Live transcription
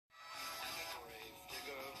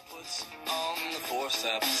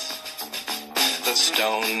forceps. The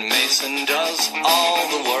stonemason does all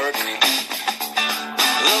the work.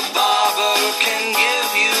 The barber can give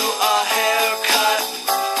you a haircut.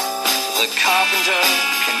 The carpenter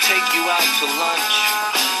can take you out to lunch.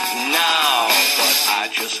 Now, but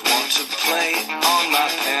I just want to play on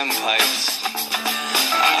my panpipes.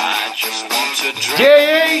 I just want to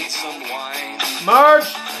drink some wine. March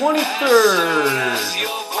 23rd. As you're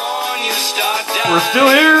born, you start dying. We're still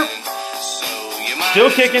here. So you might Still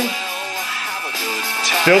kicking. have a good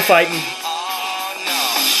time. Still fighting. Oh, no.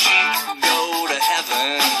 Sheep go to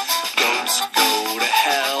heaven, goats go to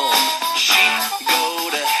hell. Sheep go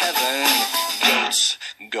to heaven, goats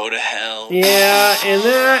go to hell. Yeah, and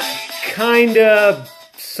that kind of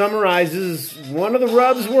summarizes one of the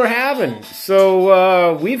rubs we're having.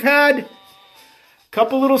 So we've had a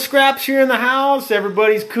couple little scraps here in the house.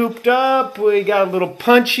 Everybody's cooped up. We got a little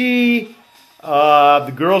punchy.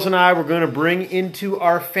 The girls and I were going to bring into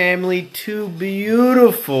our family two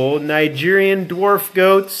beautiful Nigerian dwarf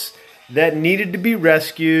goats that needed to be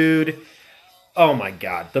rescued. Oh my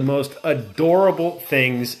God, the most adorable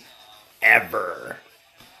things ever.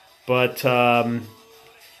 But, well,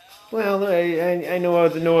 I know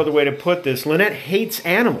no other way to put this. Lynette hates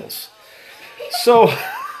animals. So,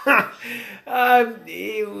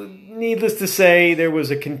 needless to say, there was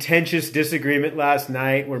a contentious disagreement last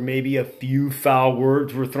night where maybe a few foul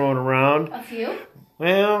words were thrown around. A few?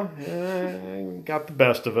 Well, got the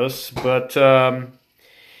best of us. But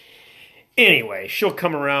anyway, she'll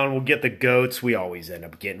come around. We'll get the goats. We always end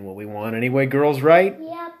up getting what we want anyway, girls, right?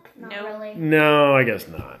 Yep. Not really. No, I guess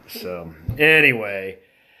not. So, anyway.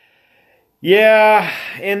 Yeah,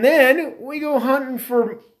 and then we go hunting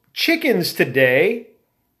for chickens today,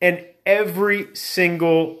 and every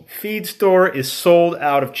single feed store is sold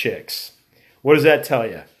out of chicks. What does that tell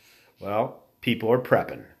you? Well, people are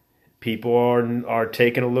prepping. People are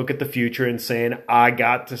taking a look at the future and saying, I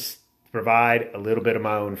got to provide a little bit of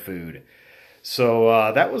my own food.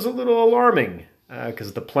 So that was a little alarming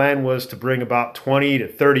because the plan was to bring about 20 to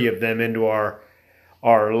 30 of them into our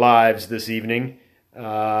lives this evening.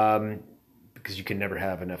 Because you can never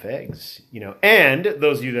have enough eggs, you know. And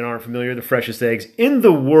those of you that aren't familiar, the freshest eggs in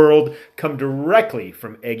the world come directly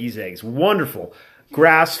from Eggy's Eggs. Wonderful,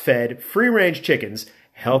 grass-fed, free-range chickens,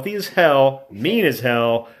 healthy as hell, mean as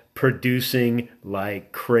hell, producing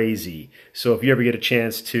like crazy. So if you ever get a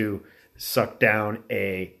chance to suck down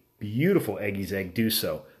a beautiful Eggy's Egg, do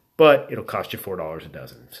so. But it'll cost you $4 a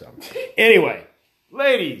dozen. So anyway,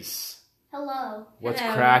 ladies. Hello. What's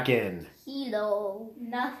cracking? Hello.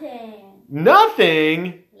 Nothing.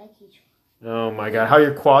 Nothing? Like each Oh my God. How are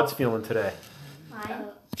your quads feeling today? one.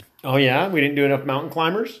 Oh yeah? We didn't do enough mountain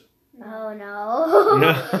climbers? Oh, no.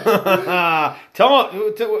 No.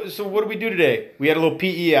 So what did we do today? We had a little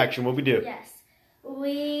PE action. What did we do? Yes.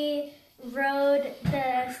 We rode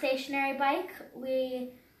the stationary bike.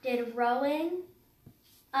 We did rowing.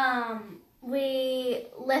 We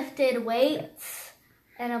lifted weights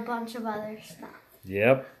and a bunch of other stuff.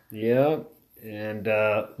 Yep. And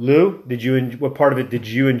Lou, what part of it did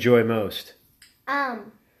you enjoy most?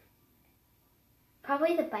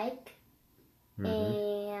 Probably the bike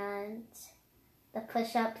and the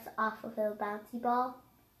push-ups off of the bouncy ball.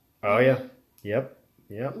 Oh yeah. Yep.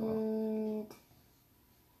 And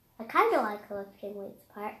I kind of like the lifting weights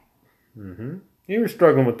part. You were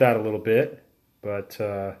struggling with that a little bit, but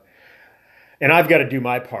and I've got to do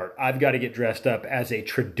my part. I've got to get dressed up as a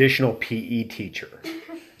traditional PE teacher.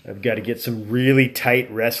 I've got to get some really tight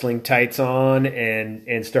wrestling tights on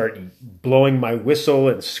and start blowing my whistle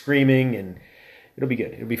and screaming, and it'll be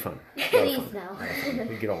good. It'll be fun. Please no.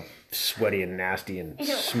 We get all sweaty and nasty and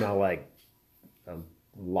smell like a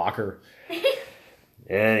locker.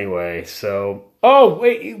 Anyway, so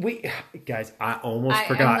wait, guys, I almost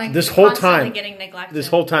forgot. I'm this whole constantly time, getting neglected. this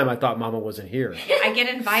whole time, I thought Mama wasn't here. I get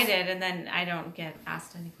invited and then I don't get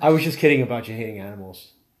asked any questions. I was just kidding about you hating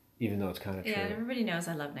animals, even though it's kind of true. Yeah, everybody knows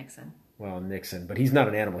I love Nixon. Well, Nixon, but he's not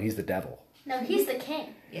an animal. He's the devil. No, he's the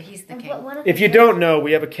king. Yeah, he's the And king. one of If the you things- don't know,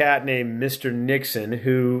 we have a cat named Mr. Nixon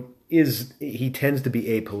he tends to be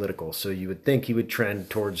apolitical, so you would think he would trend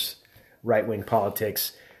towards right-wing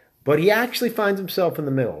politics, but he actually finds himself in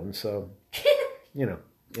the middle, and so, you know,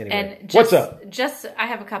 anyway. And What's up? I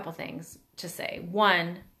have a couple things to say.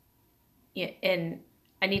 One, and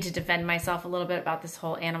I need to defend myself a little bit about this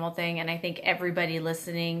whole animal thing, and I think everybody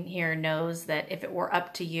listening here knows that if it were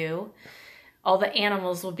up to you, all the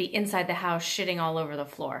animals would be inside the house shitting all over the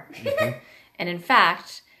floor. And in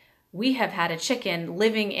fact, we have had a chicken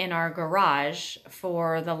living in our garage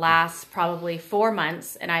for the last probably 4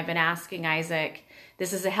 months, and I've been asking Isaac,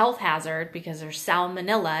 This is a health hazard because there's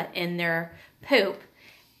salmonella in their poop.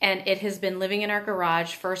 And it has been living in our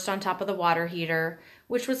garage, first on top of the water heater,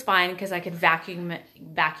 which was fine because I could vacuum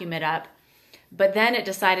it up. But then it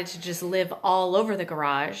decided to just live all over the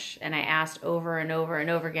garage. And I asked over and over and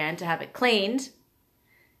over again to have it cleaned,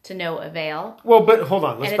 to no avail. Well, but hold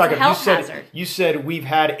on. Let's And back it's a up. health hazard. You said we've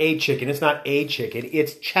had a chicken. It's not a chicken.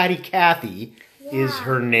 It's Chatty Cathy is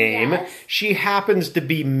her name. Yes. She happens to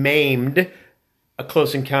be maimed, a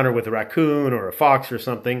close encounter with a raccoon or a fox or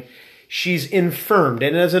something. She's infirmed.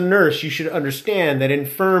 And as a nurse, you should understand that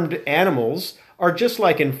infirmed animals are just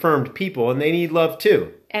like infirmed people, and they need love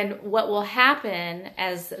too. And what will happen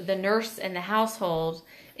as the nurse in the household,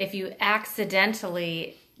 if you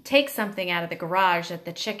accidentally take something out of the garage that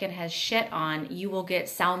the chicken has shit on, you will get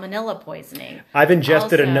salmonella poisoning. I've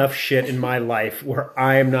ingested Also- enough shit in my life where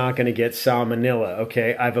I am not going to get salmonella,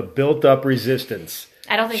 okay? I have a built-up resistance.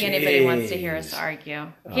 I don't think anybody wants to hear us Jeez.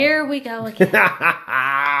 argue. Here we go again.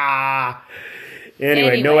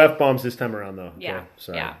 Anyway, no Anyway. F-bombs this time around, though. Okay, Yeah,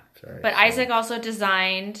 sorry. yeah. Sorry. But Isaac also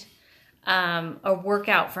designed a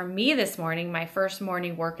workout for me this morning, my first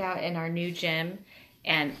morning workout in our new gym,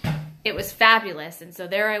 and it was fabulous. And so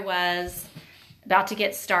there I was, about to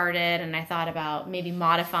get started, and I thought about maybe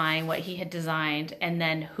modifying what he had designed. And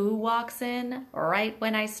then who walks in right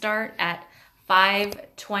when I start at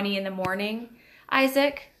 5:20 in the morning?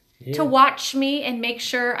 Isaac, to watch me and make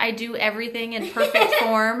sure I do everything in perfect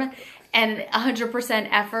form and 100%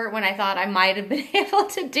 effort when I thought I might have been able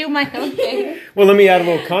to do my own thing. Well, let me add a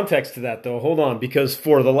little context to that, though. Hold on, because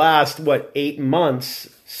for the last, 8 months,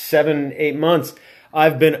 8 months,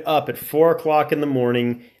 I've been up at 4 o'clock in the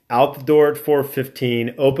morning, out the door at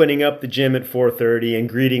 4:15, opening up the gym at 4:30, and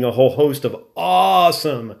greeting a whole host of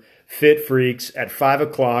awesome fit freaks at 5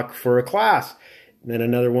 o'clock for a class. And then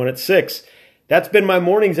another one at 6. That's been my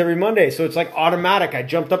mornings every Monday, so it's like automatic. I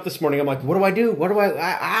jumped up this morning. I'm like, what do I do? What do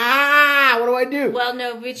I do? Well,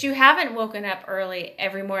 no, but you haven't woken up early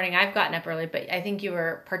every morning. I've gotten up early, but I think you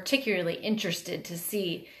were particularly interested to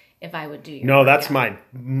see if I would do your No, that's workout.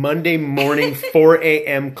 my Monday morning 4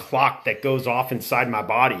 a.m. clock that goes off inside my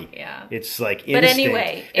body. Yeah. It's like But instinct.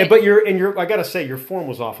 anyway, But your I gotta say, your form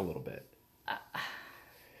was off a little bit.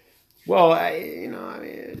 Well,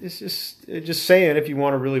 it's just saying, if you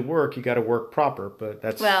want to really work, you got to work proper. But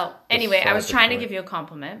that's Well, that's anyway, I was beside the trying to point. give you a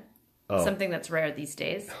compliment, Oh. something that's rare these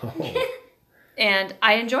days. Oh. And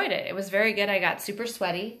I enjoyed it. It was very good. I got super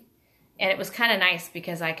sweaty, and it was kind of nice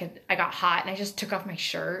because I got hot, and I just took off my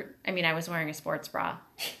shirt. I mean, I was wearing a sports bra,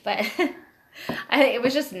 but it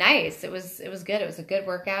was just nice. It was good. It was a good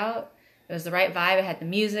workout. It was the right vibe. It had the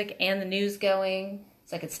music and the news going,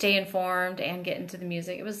 so I could stay informed and get into the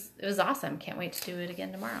music. It was awesome. Can't wait to do it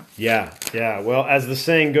again tomorrow. Yeah. Well, as the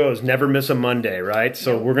saying goes, never miss a Monday, right?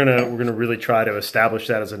 So we're gonna really try to establish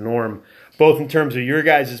that as a norm, both in terms of your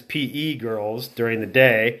guys' PE girls during the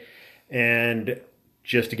day, and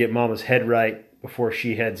just to get Mama's head right before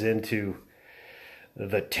she heads into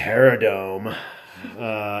the Terradome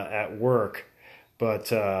at work. But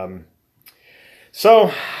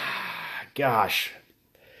so, gosh.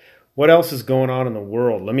 What else is going on in the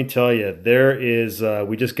world? Let me tell you, there is,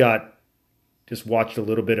 we just watched a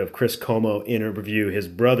little bit of Chris Cuomo interview his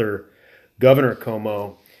brother, Governor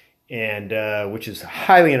Cuomo, and which is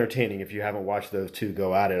highly entertaining. If you haven't watched those two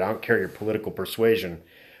go at it, I don't care your political persuasion,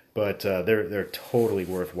 but they're totally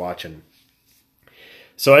worth watching.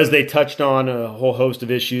 So as they touched on a whole host of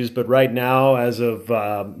issues, but right now, as of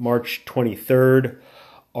March 23rd,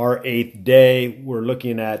 our 8th day, we're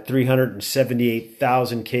looking at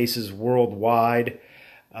 378,000 cases worldwide,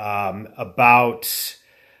 about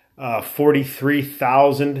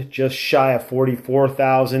 43,000, just shy of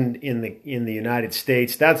 44,000 in the United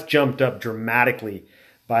States. That's jumped up dramatically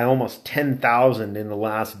by almost 10,000 in the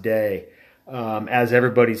last day. As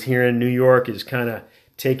everybody's hearing, New York is kind of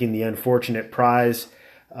taking the unfortunate prize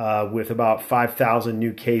with about 5,000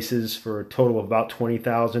 new cases for a total of about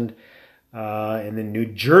 20,000. And then New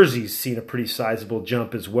Jersey's seen a pretty sizable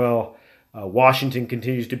jump as well. Washington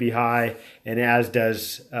continues to be high, and as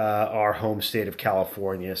does our home state of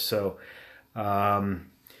California. So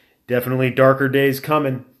definitely darker days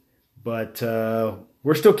coming, but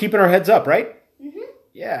we're still keeping our heads up, right? Mm-hmm.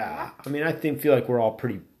 Yeah. I mean, I feel like we're all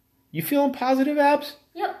pretty... You feeling positive, Abs?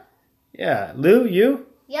 Yep. Yeah. Lou, you?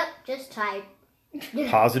 Yep, just tired.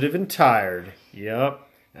 Positive and tired. Yep.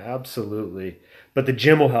 Absolutely. But the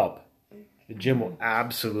gym will help. The gym will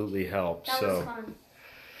absolutely help. That was fun.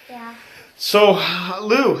 Yeah. So,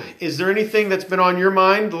 Lou, is there anything that's been on your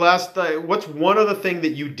mind the last? What's one other thing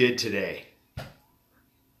that you did today?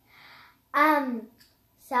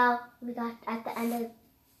 So we got at the end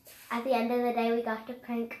at the end of the day, we got to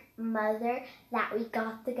prank Mother that we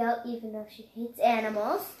got the goat, even though she hates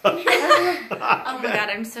animals. Oh my God,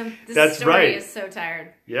 this That's story right. is so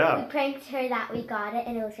tired. Yeah. We pranked her that we got it,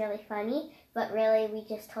 and it was really funny. But really, we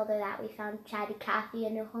just told her that we found Chatty Cathy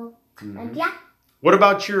in a hole. And yeah. What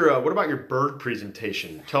about your bird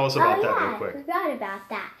presentation? Tell us about that real I quick. forgot about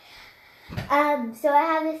that. So I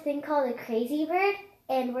have this thing called a crazy bird,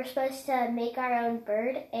 and we're supposed to make our own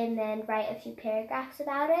bird and then write a few paragraphs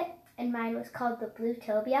about it. And mine was called the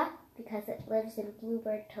Bluetopia because it lives in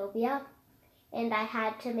Bluebirdtopia. And I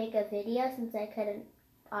had to make a video since I couldn't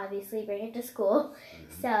obviously bring it to school.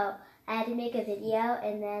 So I had to make a video,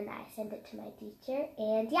 and then I sent it to my teacher,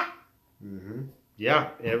 and yeah. Yeah,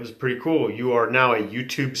 it was pretty cool. You are now a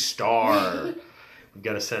YouTube star. We've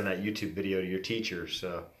got to send that YouTube video to your teacher.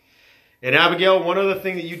 So, and Abigail, one other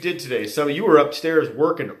thing that you did today. So you were upstairs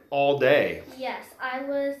working all day. Yes, I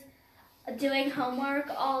was doing homework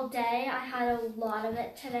all day. I had a lot of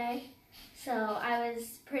it today. So I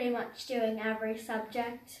was pretty much doing every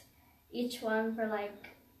subject, each one for like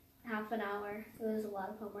half an hour. It was a lot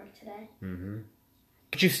of homework today.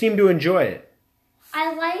 But you seem to enjoy it.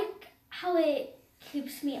 I like how it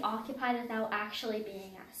keeps me occupied without actually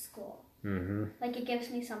being at school. Like it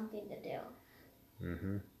gives me something to do.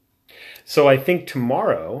 So I think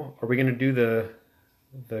tomorrow, are we going to do the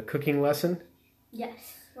cooking lesson?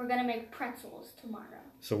 Yes, we're going to make pretzels tomorrow.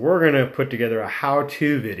 So we're going to put together a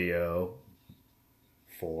how-to video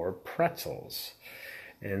for pretzels.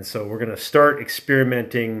 And so we're going to start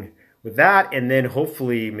experimenting with that, and then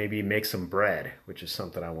hopefully maybe make some bread, which is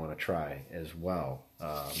something I want to try as well.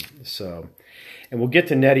 And we'll get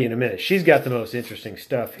to Nettie in a minute. She's got the most interesting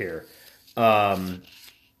stuff here. God,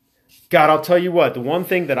 I'll tell you what, the one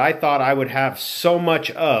thing that I thought I would have so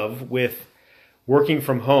much of with working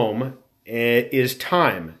from home is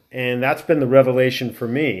time. And that's been the revelation for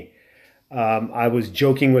me. I was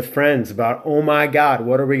joking with friends about, oh my God,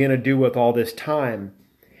 what are we going to do with all this time?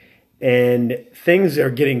 And things are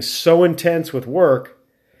getting so intense with work.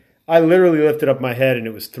 I literally lifted up my head and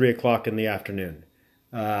it was 3:00 in the afternoon.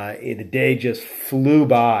 The day just flew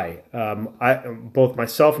by. Both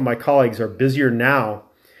myself and my colleagues are busier now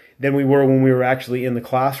than we were when we were actually in the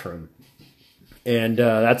classroom. And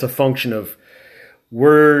that's a function of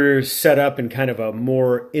we're set up in kind of a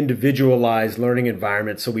more individualized learning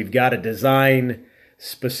environment. So we've got to design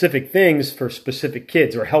specific things for specific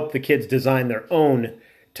kids or help the kids design their own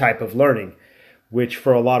type of learning, which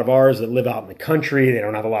for a lot of ours that live out in the country, they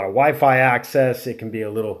don't have a lot of Wi-Fi access. It can be a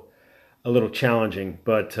little challenging,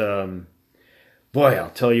 but boy, I'll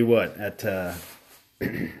tell you what, that's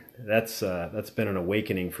been an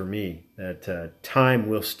awakening for me. That time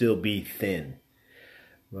will still be thin.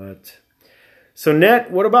 But so,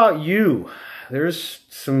 Net, what about you? There's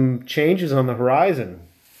some changes on the horizon.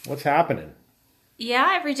 What's happening?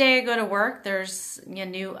 Yeah, every day I go to work, there's a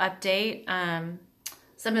new update.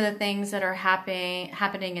 Some of the things that are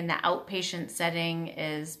happening in the outpatient setting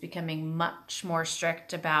is becoming much more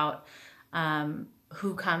strict about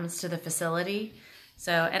who comes to the facility.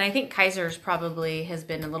 So, and I think Kaiser's probably has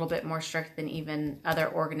been a little bit more strict than even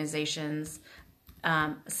other organizations,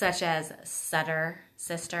 such as Sister.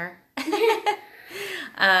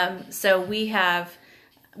 So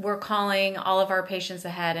we're calling all of our patients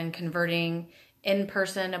ahead and converting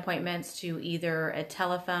in-person appointments to either a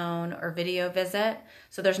telephone or video visit.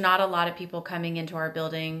 So there's not a lot of people coming into our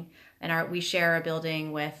building, and we share a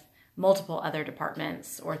building with multiple other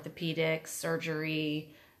departments: orthopedics,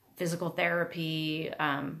 surgery, physical therapy.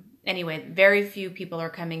 Anyway, very few people are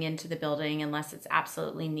coming into the building unless it's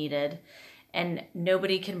absolutely needed. And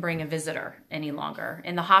nobody can bring a visitor any longer.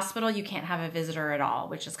 In the hospital, you can't have a visitor at all,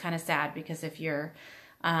 which is kind of sad because if you're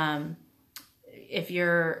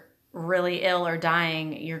really ill or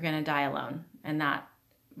dying, you're going to die alone. And that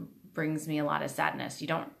brings me a lot of sadness.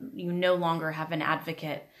 You no longer have an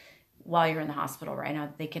advocate while you're in the hospital right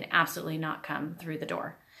now. They can absolutely not come through the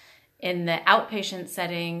door. In the outpatient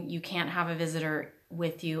setting, you can't have a visitor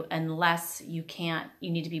with you unless you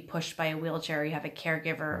need to be pushed by a wheelchair, you have a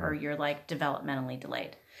caregiver, or you're like developmentally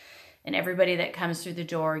delayed. And everybody that comes through the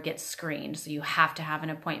door gets screened. So you have to have an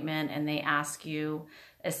appointment, and they ask you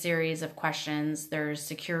a series of questions. There's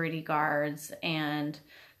security guards and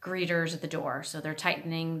greeters at the door. So they're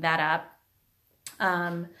tightening that up.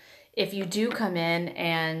 If you do come in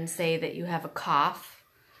and say that you have a cough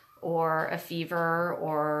or a fever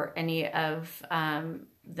or any of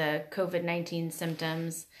the COVID-19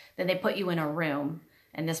 symptoms, then they put you in a room,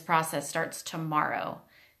 and this process starts tomorrow.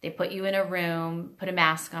 They put you in a room, put a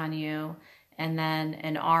mask on you, and then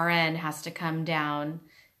an RN has to come down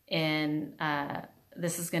in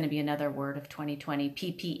this is going to be another word of 2020,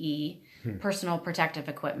 PPE, personal protective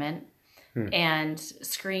equipment, and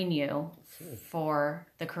screen you for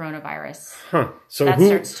the coronavirus. Huh. So That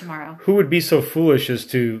starts tomorrow. Who would be so foolish as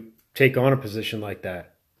to take on a position like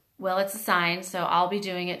that? Well, it's assigned, so I'll be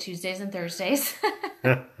doing it Tuesdays and Thursdays.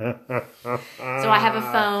 So I have a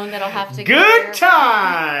phone that'll have to Good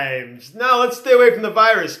times! Now let's stay away from the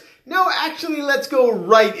virus. No, actually, let's go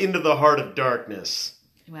right into the heart of darkness.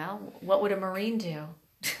 Well, what would a Marine do?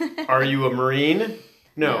 Are you a Marine?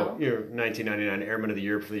 No, you're 1999 Airman of the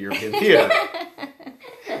Year for the European Theater.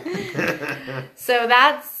 So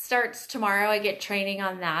that starts tomorrow. I get training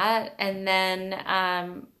on that. And then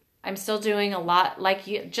I'm still doing a lot like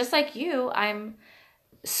you, just like you. I'm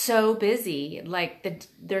so busy. Like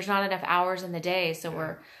there's not enough hours in the day. So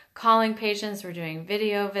we're calling patients. We're doing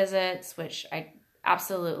video visits, which I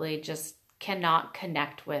absolutely just cannot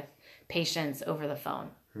connect with patients over the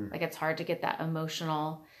phone. Like it's hard to get that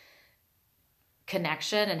emotional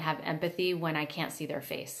connection and have empathy when I can't see their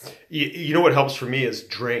face. You know what helps for me is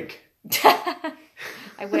drink.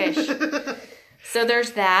 I wish. So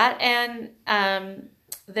there's that. And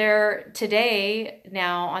there today,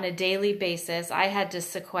 now on a daily basis, I had to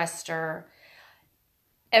sequester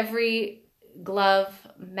every glove,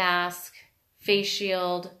 mask, face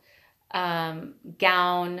shield,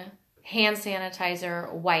 gown, hand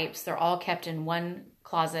sanitizer, wipes. They're all kept in one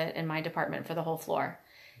closet in my department for the whole floor.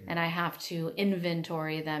 And I have to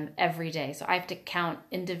inventory them every day. So I have to count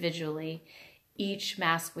individually each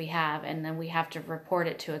mask we have, and then we have to report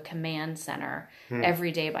it to a command center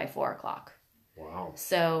every day by 4:00. Wow.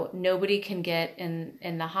 So nobody can get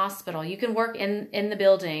in the hospital. You can work in the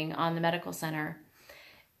building on the medical center,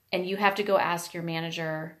 and you have to go ask your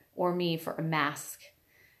manager or me for a mask.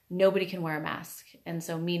 Nobody can wear a mask. And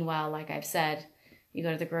so meanwhile, like I've said, you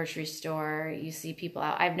go to the grocery store, you see people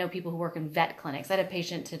out. I know people who work in vet clinics. I had a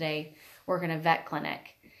patient today work in a vet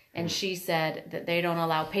clinic, and she said that they don't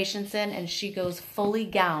allow patients in, and she goes fully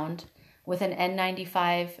gowned with an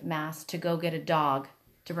N95 mask to go get a dog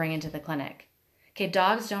to bring into the clinic. Okay,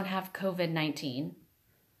 dogs don't have COVID-19.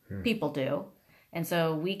 People do. And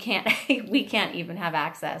so we can't even have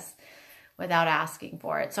access without asking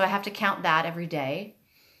for it. So I have to count that every day.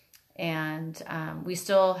 And we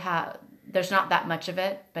still have, there's not that much of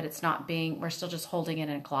it, but it's not we're still just holding it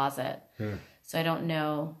in a closet. So I don't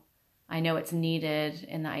know. I know it's needed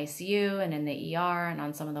in the ICU and in the ER and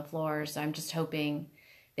on some of the floors. So I'm just hoping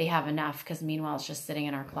they have enough, because meanwhile it's just sitting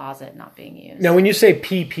in our closet not being used. Now, when you say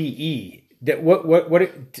PPE,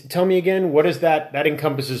 tell me again, what is that? That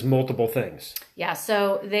encompasses multiple things. Yeah,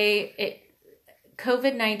 so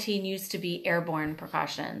COVID-19 used to be airborne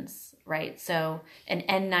precautions, right? So an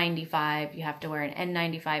N95, you have to wear an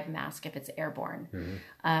N95 mask if it's airborne.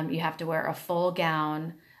 You have to wear a full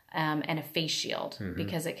gown and a face shield,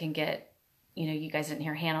 because it can get, you guys didn't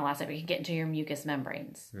hear Hannah last night, but it can get into your mucous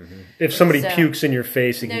membranes. If somebody pukes in your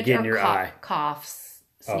face, it can get in your eye. Coughs,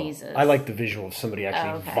 sneezes. I like the visual of somebody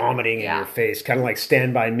actually vomiting in Yeah. your face, kind of like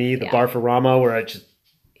Stand By Me, the Barfarama, where I just...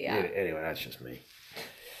 Anyway, that's just me.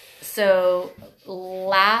 So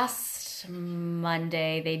last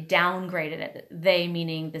Monday, they downgraded it. They,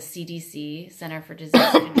 meaning the CDC, Center for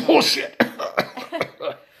Disease Control. Bullshit!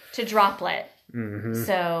 To droplet.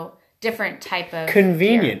 So different type of...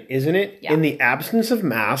 Convenient, isn't it? Yeah. In the absence of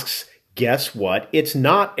masks, guess what? It's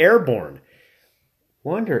not airborne.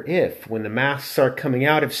 Wonder if, when the masks start coming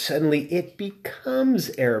out, if suddenly it becomes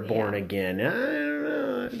airborne again. I don't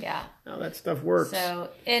know how that stuff works. So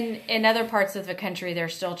in other parts of the country, they're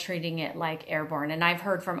still treating it like airborne. And I've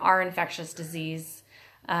heard from our infectious disease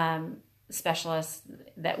specialists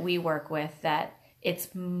that we work with that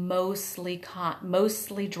it's mostly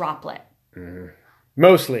droplet.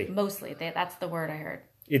 Mostly. That's the word I heard.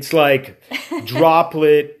 It's like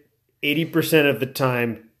droplet 80% of the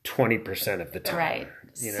time, 20% of the time. Right.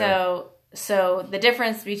 You know? So the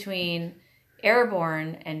difference between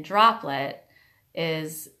airborne and droplet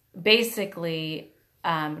is basically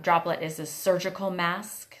droplet is a surgical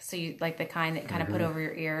mask. So you like the kind that kind of put over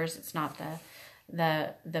your ears. It's not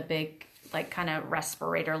the big like kind of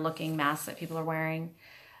respirator looking mask that people are wearing.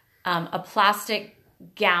 A plastic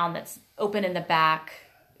gown that's open in the back,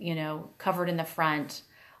 covered in the front.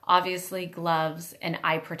 Obviously gloves and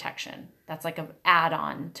eye protection. That's like an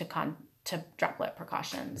add-on to droplet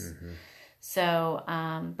precautions. So,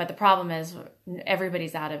 but the problem is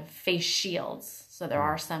everybody's out of face shields. So there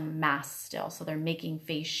are some masks still. So they're making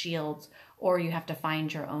face shields, or you have to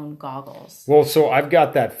find your own goggles. Well, so I've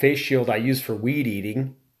got that face shield I use for weed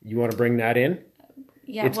eating. You want to bring that in?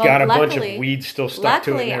 Yeah, It's got a bunch of weed still stuck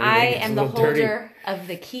to it and everything. I It's am a the little dirty. holder of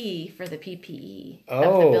the key for the PPE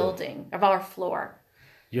of the building, of our floor.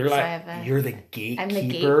 You're So like I have a- you're the I'm the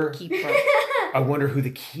gatekeeper. gatekeeper. I wonder who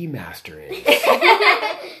the keymaster is.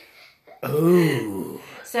 Oh.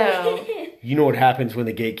 So You know what happens when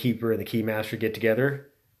the gatekeeper and the keymaster get together?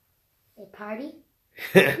 A party?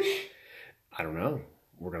 I don't know.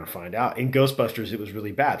 We're going to find out. In Ghostbusters, it was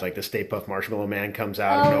really bad. Like the Stay Puft Marshmallow Man comes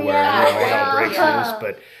out of Oh, nowhere yeah. and all hell breaks Yeah. loose.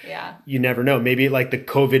 But yeah. you never know. Maybe like the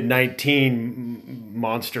COVID-19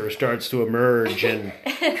 monster starts to emerge and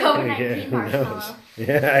COVID-19 who knows? marshmallow.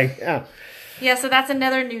 Yeah. Yeah, so that's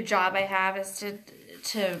another new job I have is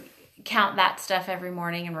to count that stuff every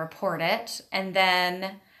morning and report it. And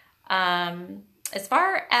then as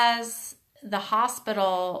far as the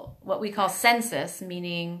hospital, what we call census,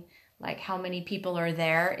 meaning like how many people are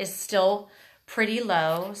there, is still pretty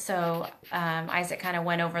low. So Isaac kind of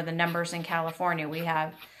went over the numbers in California. We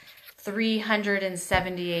have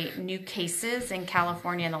 378 new cases in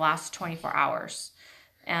California in the last 24 hours.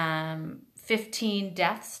 15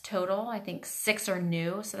 deaths total. I think 6 are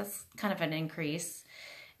new, so that's kind of an increase.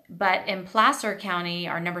 But in Placer County,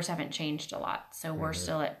 our numbers haven't changed a lot. So we're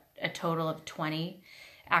still at a total of 20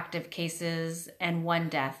 active cases and 1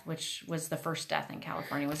 death, which was the first death in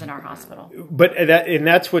California, was in our hospital. But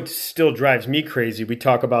that's what still drives me crazy. We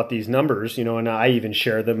talk about these numbers, and I even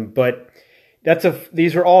share them, but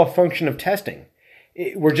these are all a function of testing.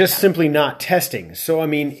 We're just simply not testing. So, I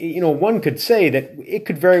mean, one could say that it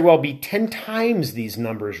could very well be 10 times these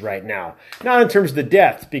numbers right now. Not in terms of the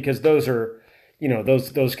deaths, because those are,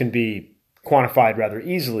 those can be quantified rather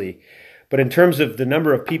easily. But in terms of the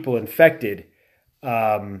number of people infected,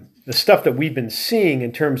 the stuff that we've been seeing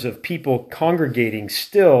in terms of people congregating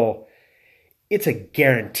still, it's a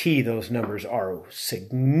guarantee those numbers are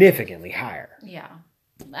significantly higher. Yeah.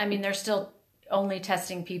 I mean, they're still only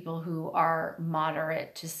testing people who are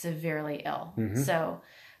moderate to severely ill. So,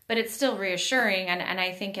 but it's still reassuring. And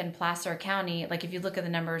I think in Placer County, like if you look at the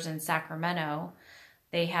numbers in Sacramento,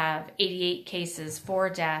 they have 88 cases,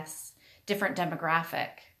 4 deaths, different demographic.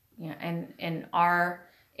 And in our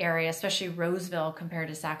area, especially Roseville compared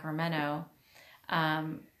to Sacramento,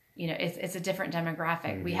 it's a different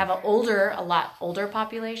demographic. We have a lot older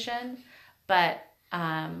population, but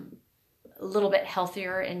a little bit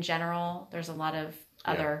healthier in general. There's a lot of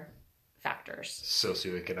other factors.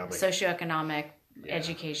 Socioeconomic,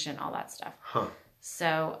 education, all that stuff.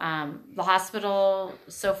 So the hospital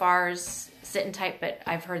so far is sitting tight, but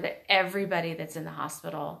I've heard that everybody that's in the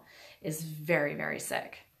hospital is very, very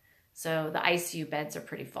sick. So the ICU beds are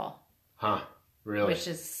pretty full. Really? Which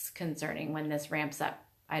is concerning when this ramps up.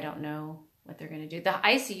 I don't know what they're going to do. The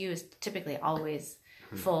ICU is typically always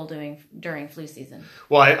full during flu season.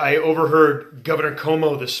 Well, I overheard Governor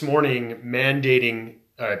Cuomo this morning mandating,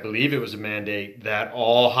 I believe it was a mandate, that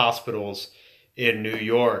all hospitals in New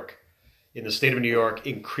York, in the state of New York,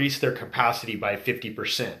 increase their capacity by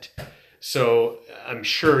 50%. So I'm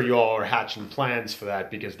sure you all are hatching plans for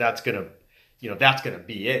that, because that's going to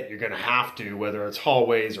be it. You're going to have to, whether it's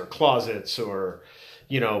hallways or closets or,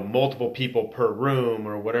 multiple people per room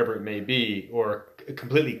or whatever it may be, or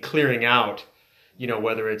completely clearing out,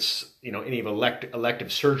 whether it's, any of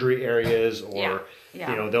elective surgery areas or,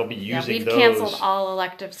 they'll be using those. We've canceled all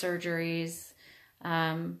elective surgeries.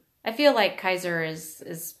 I feel like Kaiser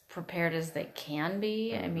is prepared as they can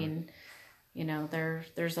be. I mean,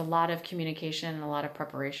 there's a lot of communication and a lot of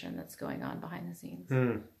preparation that's going on behind the scenes.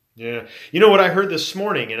 Yeah. You know what I heard this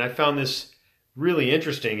morning, and I found this really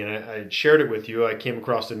interesting, and I shared it with you. I came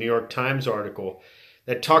across a New York Times article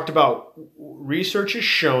that talked about research is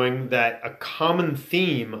showing that a common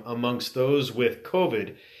theme amongst those with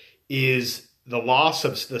COVID is the loss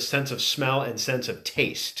of the sense of smell and sense of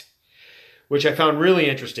taste, which I found really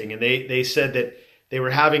interesting. And they said that they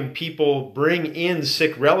were having people bring in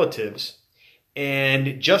sick relatives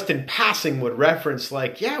and just in passing would reference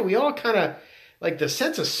like, yeah, we all kind of, like the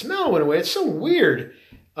sense of smell went away. It's so weird.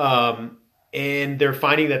 And they're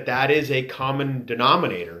finding that is a common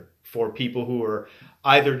denominator for people who are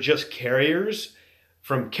either just carriers,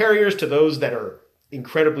 from carriers to those that are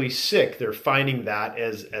incredibly sick. They're finding that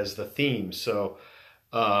as the theme. So,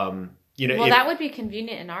 that would be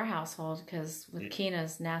convenient in our household because with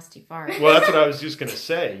Keena's nasty fart. Well, that's what I was just going to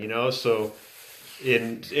say, so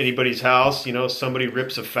in anybody's house, somebody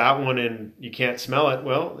rips a fat one and you can't smell it.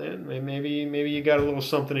 Well, then maybe you got a little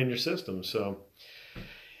something in your system. So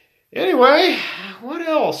anyway, what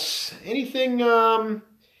else? Anything,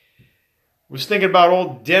 was thinking about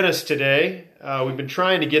old Dennis today. We've been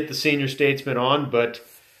trying to get the senior statesman on, but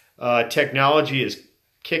technology is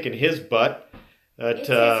kicking his butt. It's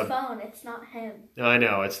his phone. It's not him. I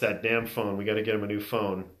know. It's that damn phone. We got to get him a new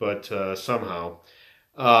phone, but somehow.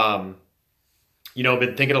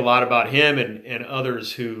 been thinking a lot about him and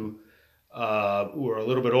others who are a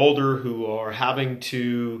little bit older, who are having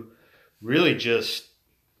to really just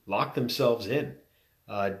lock themselves in.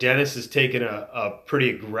 Dennis has taken a pretty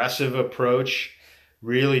aggressive approach,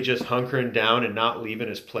 really just hunkering down and not leaving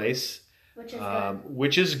his place,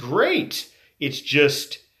 which is great. It's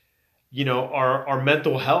just, our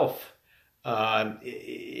mental health,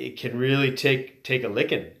 it can really take a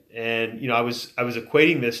licking. And, I was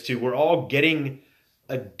equating this to, we're all getting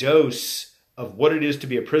a dose of what it is to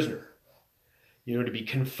be a prisoner, to be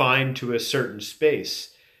confined to a certain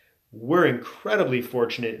space. We're incredibly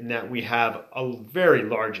fortunate in that we have a very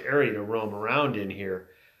large area to roam around in here.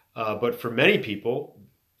 But for many people,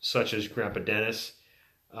 such as Grandpa Dennis,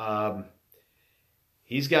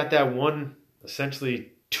 he's got that one,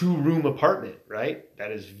 essentially 2-room apartment, right?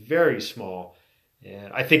 That is very small.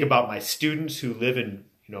 And I think about my students who live in,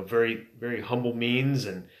 very, very humble means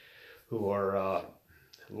and who are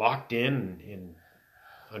locked in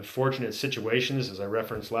unfortunate situations, as I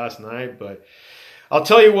referenced last night. But I'll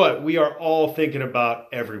tell you what, we are all thinking about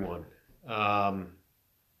everyone.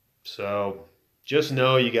 So just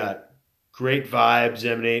know you got great vibes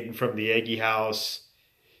emanating from the Eggy House.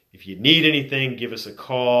 If you need anything, give us a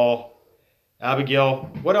call. Abigail,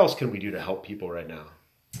 what else can we do to help people right now?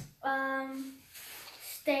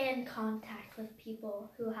 Stay in contact with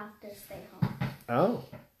people who have to stay home. Oh,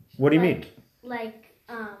 what do you mean? Like,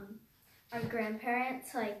 our grandparents,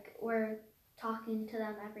 we're talking to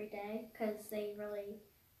them every day because they really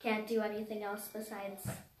can't do anything else besides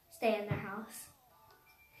stay in their house.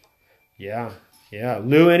 Yeah.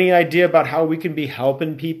 Lou, any idea about how we can be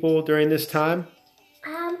helping people during this time?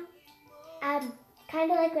 Kind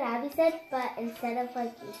of like what Abby said, but instead of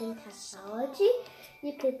using technology,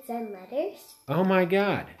 you could send letters. Oh my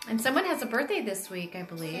God. And someone has a birthday this week, I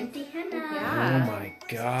believe. Auntie Hannah. Yeah. Oh my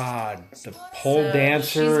God. The pole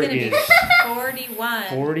dancer she's is 41.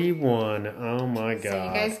 41. Oh my God. So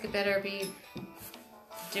you guys better be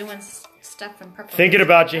doing stuff in preparation. Thinking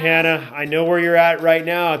about you, Hannah. I know where you're at right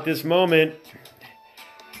now at this moment.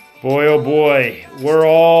 Boy, oh boy, we're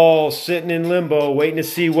all sitting in limbo waiting to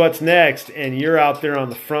see what's next, and you're out there on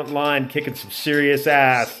the front line kicking some serious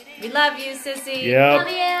ass. We love you, sissy. Yep. Love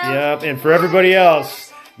you. Yep. And for everybody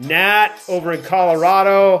else, Nat over in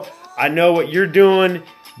Colorado, I know what you're doing.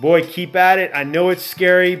 Boy, keep at it. I know it's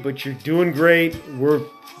scary, but you're doing great. We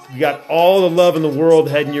got all the love in the world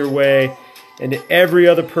heading your way. And to every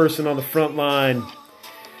other person on the front line,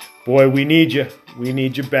 boy, we need you. We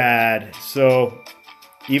need you bad. So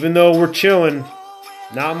even though we're chilling,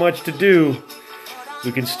 not much to do,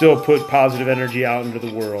 we can still put positive energy out into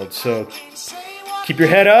the world. So keep your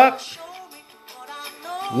head up.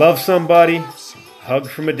 Love somebody. Hug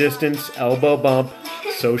from a distance. Elbow bump.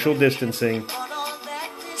 Social distancing.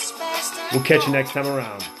 We'll catch you next time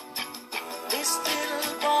around. This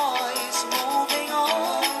little boy is moving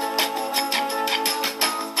on,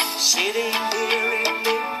 sitting here in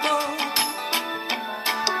limbo,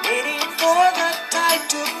 waiting for the tide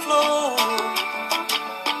to flow.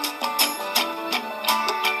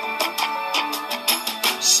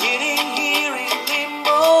 Sitting here in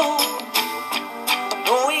limbo,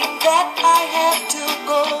 knowing that I have to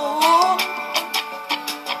go.